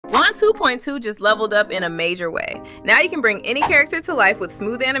Wand 2.2 just leveled up in a major way. Now you can bring any character to life with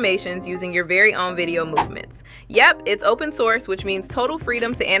smooth animations using your very own video movements. Yep, it's open source, which means total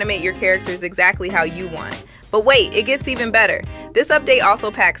freedom to animate your characters exactly how you want. But wait, it gets even better. This update also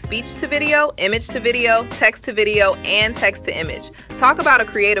packs speech to video, image to video, text to video, and text to image. Talk about a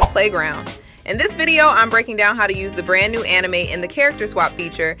creative playground. In this video, I'm breaking down how to use the brand new Animate and the character swap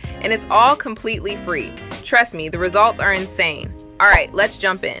feature, and it's all completely free. Trust me, the results are insane. Alright, let's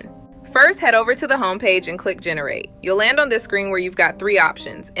jump in. First, head over to the home page and click Generate. You'll land on this screen where you've got three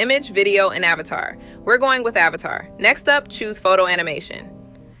options: image, video, and avatar. We're going with avatar. Next up, choose photo animation.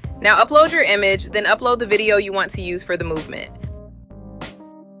 Now upload your image, then upload the video you want to use for the movement.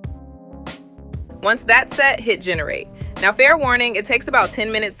 Once that's set, hit Generate. Now fair warning, it takes about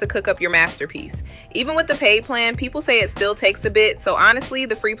 10 minutes to cook up your masterpiece. Even with the paid plan, people say it still takes a bit, so honestly,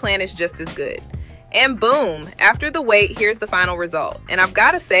 the free plan is just as good. And boom, after the wait, here's the final result. And I've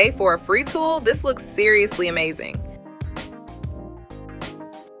got to say, for a free tool, this looks seriously amazing.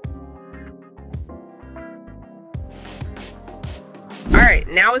 Alright,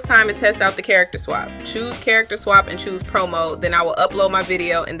 now it's time to test out the character swap. Choose character swap and choose pro mode, then I will upload my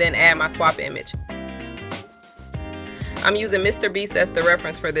video and then add my swap image. I'm using Mr. Beast as the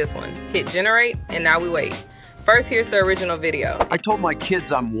reference for this one. Hit generate, and now we wait. First, here's the original video. I told my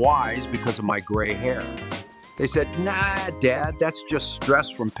kids I'm wise because of my gray hair. They said, "Nah, Dad, that's just stress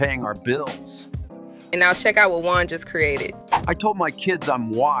from paying our bills." And now check out what Juan just created. I told my kids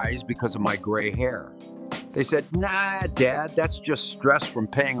I'm wise because of my gray hair. They said, "Nah, Dad, that's just stress from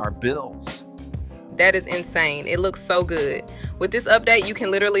paying our bills." That is insane. It looks so good. With this update, you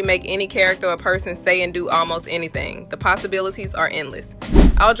can literally make any character or person say and do almost anything. The possibilities are endless.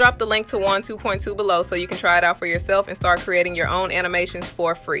 I'll drop the link to Wand 2.2 below so you can try it out for yourself and start creating your own animations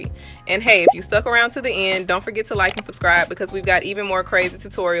for free. And hey, if you stuck around to the end, don't forget to like and subscribe because we've got even more crazy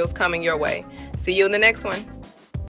tutorials coming your way. See you in the next one.